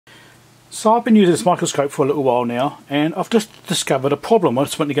So I've been using this microscope for a little while now, and I've just discovered a problem. I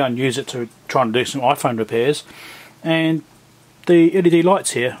just went to go and use it to try and do some iPhone repairs, and the LED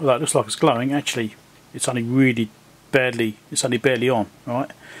lights here, although it looks like it's glowing, actually it's only barely on,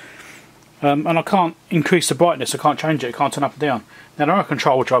 right? And I can't increase the brightness, I can't change it, I can't turn up and down. Now the remote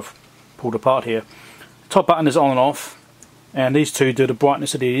control, which I've pulled apart here, the top button is on and off, and these two do the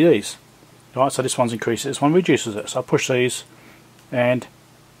brightness of the LEDs. Right, so this one's increases it, this one reduces it. So I push these and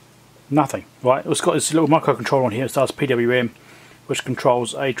nothing. Right, it's got this little microcontroller on here that does PWM, which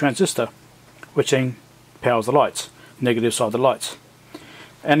controls a transistor, which then powers the lights, negative side of the lights.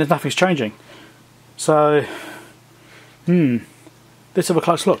 And there's nothing's changing. So, let's have a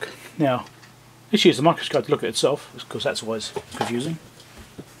close look. Now, let's use the microscope to look at itself, because that's always confusing.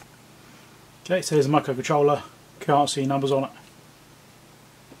 Okay, so there's a microcontroller, can't see numbers on it.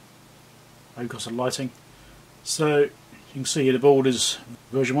 I've got some lighting. So, you can see here the board is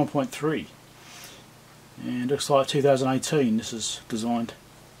version 1.3. And looks like 2018 this is designed.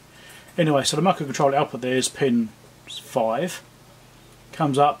 Anyway, so the microcontroller output there is pin 5.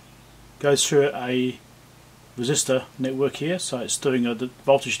 Comes up, goes through a resistor network here, so it's doing a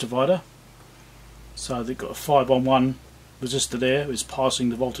voltage divider. So they've got a 5-on-1 resistor there, is passing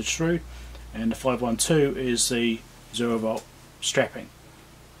the voltage through, and the 5-on-2 is the 0 volt strapping.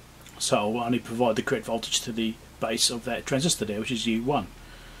 So it will only provide the correct voltage to the base of that transistor there, which is U1.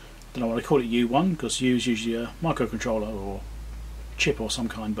 Don't know why they call it U1, because U is usually a microcontroller or chip or some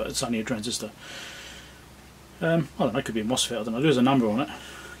kind, but it's only a transistor. I don't know, it could be a MOSFET, I don't know. There's a number on it.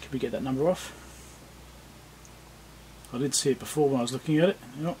 Can we get that number off? I did see it before when I was looking at it.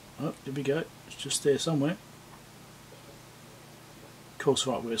 Oh, there we go. It's just there somewhere. Of course,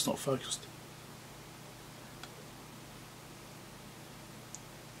 right where it's not focused.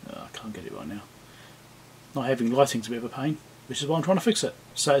 I can't get it right now. Not having lighting's a bit of a pain, which is why I'm trying to fix it.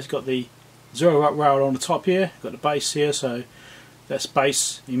 So it's got the 0 volt rail on the top here, got the base here, so that's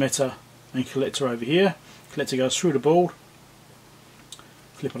base, emitter and collector over here. Collector goes through the board,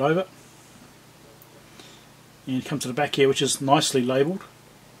 flip it over, and come to the back here, which is nicely labelled,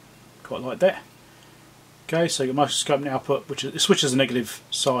 quite like that. Okay, so you've got microscope and output, which is, it switches the negative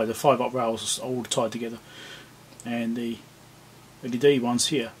side, the 5 volt rails are all tied together, and the LED ones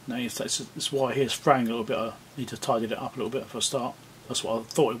here. Now this wire here is fraying a little bit, I need to tidy it up a little bit for a start. That's what I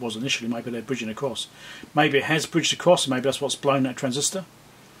thought it was initially, maybe they're bridging across. Maybe it has bridged across, and maybe that's what's blown that transistor.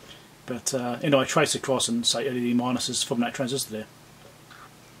 But anyway, trace across and say LED minuses from that transistor there.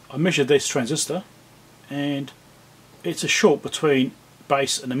 I measured this transistor, and it's a short between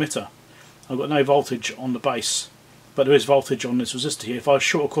base and emitter. I've got no voltage on the base, but there is voltage on this resistor here. If I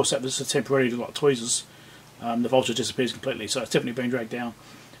short across that resistor temporarily like tweezers, the voltage disappears completely, so it's definitely been dragged down.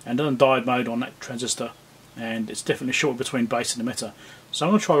 And done diode mode on that transistor, and it's definitely short between base and emitter. So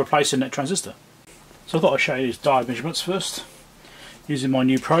I'm going to try replacing that transistor. So I thought I'd show you these diode measurements first, using my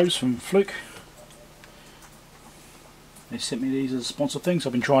new probes from Fluke. They sent me these as sponsor things.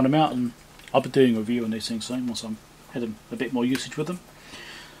 I've been trying them out, and I'll be doing a review on these things soon once I've had a bit more usage with them.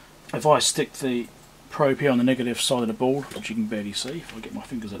 If I stick the probe here on the negative side of the board, which you can barely see if I get my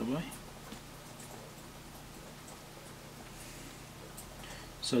fingers out of the way.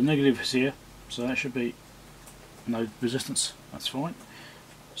 So negative is here, so that should be no resistance, that's fine.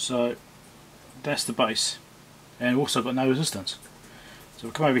 So that's the base, and we've also got no resistance. So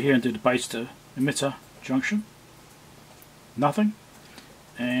we'll come over here and do the base to emitter junction, nothing,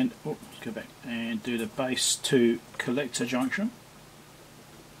 and let's go back and do the base to collector junction,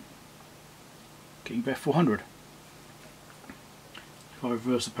 getting back 400. If I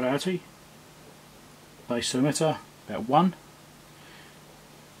reverse the polarity, base to emitter about 1.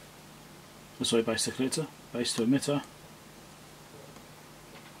 Sorry, base to collector, base to emitter,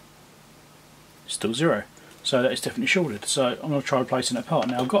 still 0. So that is definitely shorted. So I'm going to try replacing that part.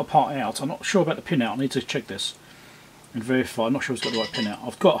 Now I've got a part out, I'm not sure about the pin out, I need to check this and verify. I'm not sure it's got the right pin out.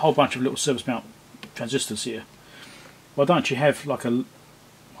 I've got a whole bunch of little surface mount transistors here. Why don't you have like a,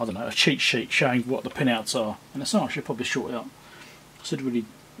 I don't know, a cheat sheet showing what the pin outs are? And it's not, I should probably short it out. I should really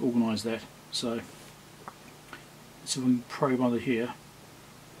organise that. So let's see if we can probe under here.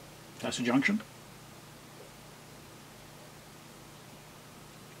 That's a junction.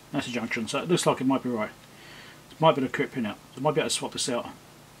 That's a junction, so it looks like it might be right. It might be the correct pin out. So I might be able to swap this out.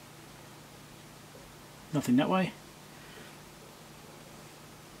 Nothing that way.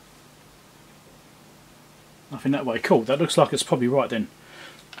 Nothing that way. Cool, that looks like it's probably right then.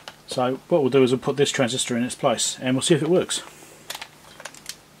 So what we'll do is we'll put this transistor in its place and we'll see if it works.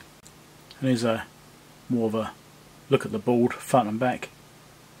 And here's a more of a look at the board front and back,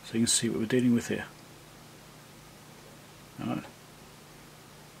 so you can see what we're dealing with here. Alright.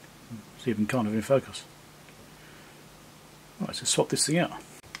 See if we can kind of in focus. Right, so swap this thing out.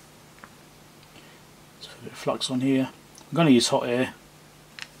 Let's put a bit of flux on here. I'm going to use hot air,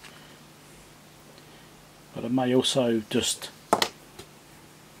 but I may also just...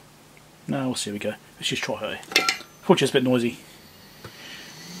 No, we'll see how we go. Let's just try hot air. Unfortunately it's a bit noisy.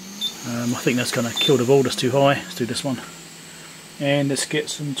 I think that's going to kill the ball, that's too high. Let's do this one. And let's get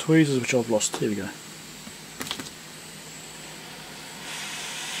some tweezers which I've lost. Here we go.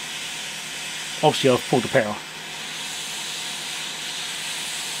 Obviously I've pulled the power.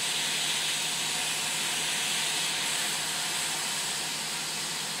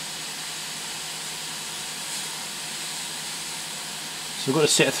 So we've got a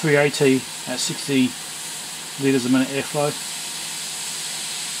set of 380 at 60 litres a minute airflow.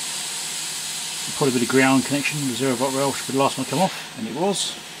 Probably with a ground connection, the 0-volt rail should be the last one to come off, and it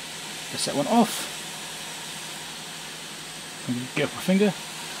was. Guess that went off. Get off my finger.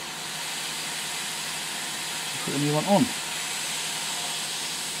 Put the new one on.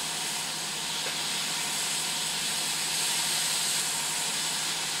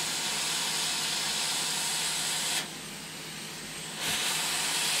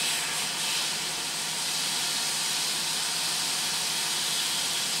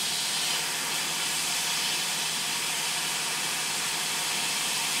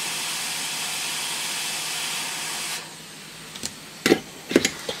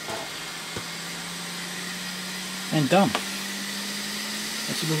 And done.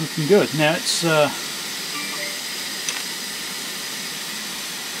 That's looking good. Now it's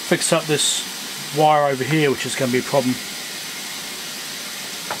fixed up this wire over here, which is going to be a problem.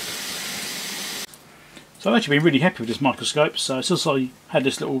 So I've actually been really happy with this microscope. So since I had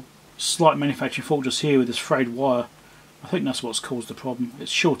this little slight manufacturing fault just here with this frayed wire, I think that's what's caused the problem.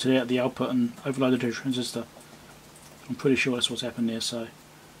 It's shorted out the output and overloaded the transistor. I'm pretty sure that's what's happened there. So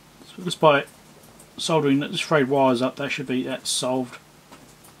just by soldering this frayed wires up, that's solved.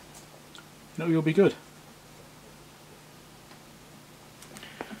 It'll be good.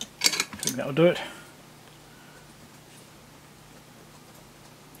 I think that'll do it.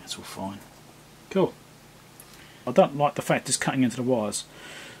 That's all fine. Cool. I don't like the fact it's cutting into the wires,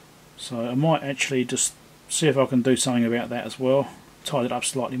 so I might actually just see if I can do something about that as well. Tied it up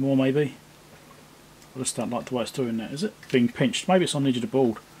slightly more maybe. I just don't like the way it's doing that. Is it being pinched? Maybe it's on the edge of the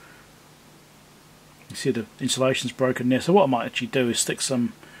board. You see the insulation's broken there, so what I might actually do is stick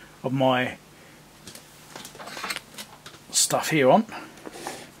some of my stuff here on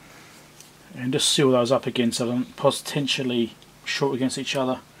and just seal those up again so they don't potentially short against each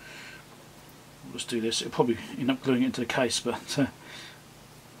other. We'll just do this. It'll probably end up gluing it into the case, but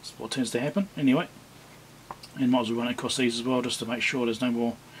that's what tends to happen anyway. And might as well run it across these as well, just to make sure there's no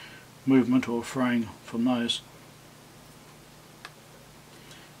more movement or fraying from those.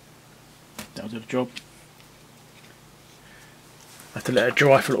 That'll do the job. I have to let it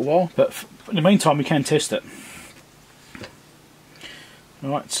dry for a little while, but in the meantime we can test it.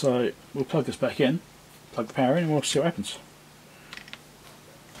 Alright, so we'll plug this back in, plug the power in, and we'll see what happens.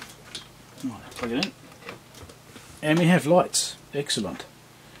 Right, plug it in. And we have lights. Excellent.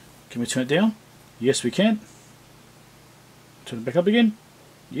 Can we turn it down? Yes we can. Turn it back up again?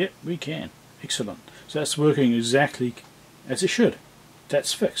 Yep, we can. Excellent. So that's working exactly as it should.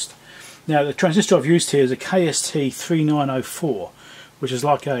 That's fixed. Now the transistor I've used here is a KST3904, which is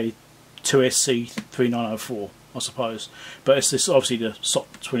like a 2SC3904, I suppose, but it's this obviously the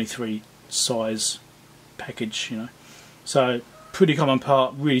SOP23 size package, you know. So pretty common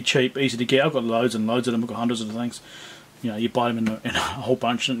part, really cheap, easy to get. I've got loads and loads of them. I've got hundreds of the things. You know, you buy them in a whole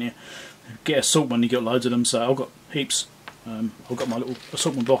bunch, don't you? Get assortment, you get loads of them. So I've got heaps. I've got my little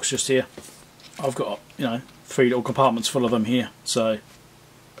assortment box just here. I've got, you know, 3 little compartments full of them here. So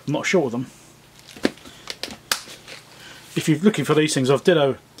I'm not short of them. If you're looking for these things, I've did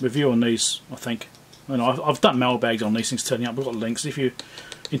a review on these, I think. You know, I've done mailbags on these things turning up. I've got links. If you're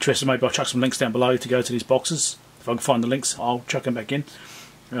interested, maybe I'll chuck some links down below to go to these boxes. If I can find the links, I'll chuck them back in.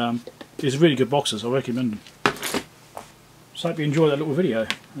 These are really good boxes. I recommend them. So I hope you enjoyed that little video.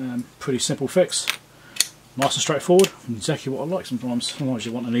 Pretty simple fix. Nice and straightforward. Exactly what I like sometimes. Sometimes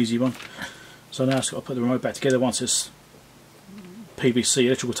you want an easy one. So now I've got to put the remote back together. Once this PVC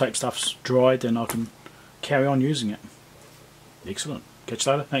electrical tape stuff's dried, then I can carry on using it. Excellent. Catch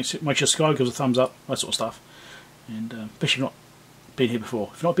you later. Thanks. Make sure Sky gives a thumbs up, that sort of stuff. And especially if you've not been here before.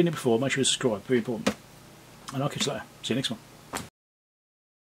 If you've not been here before, make sure you subscribe. Very important. And I'll catch you later. See you next one.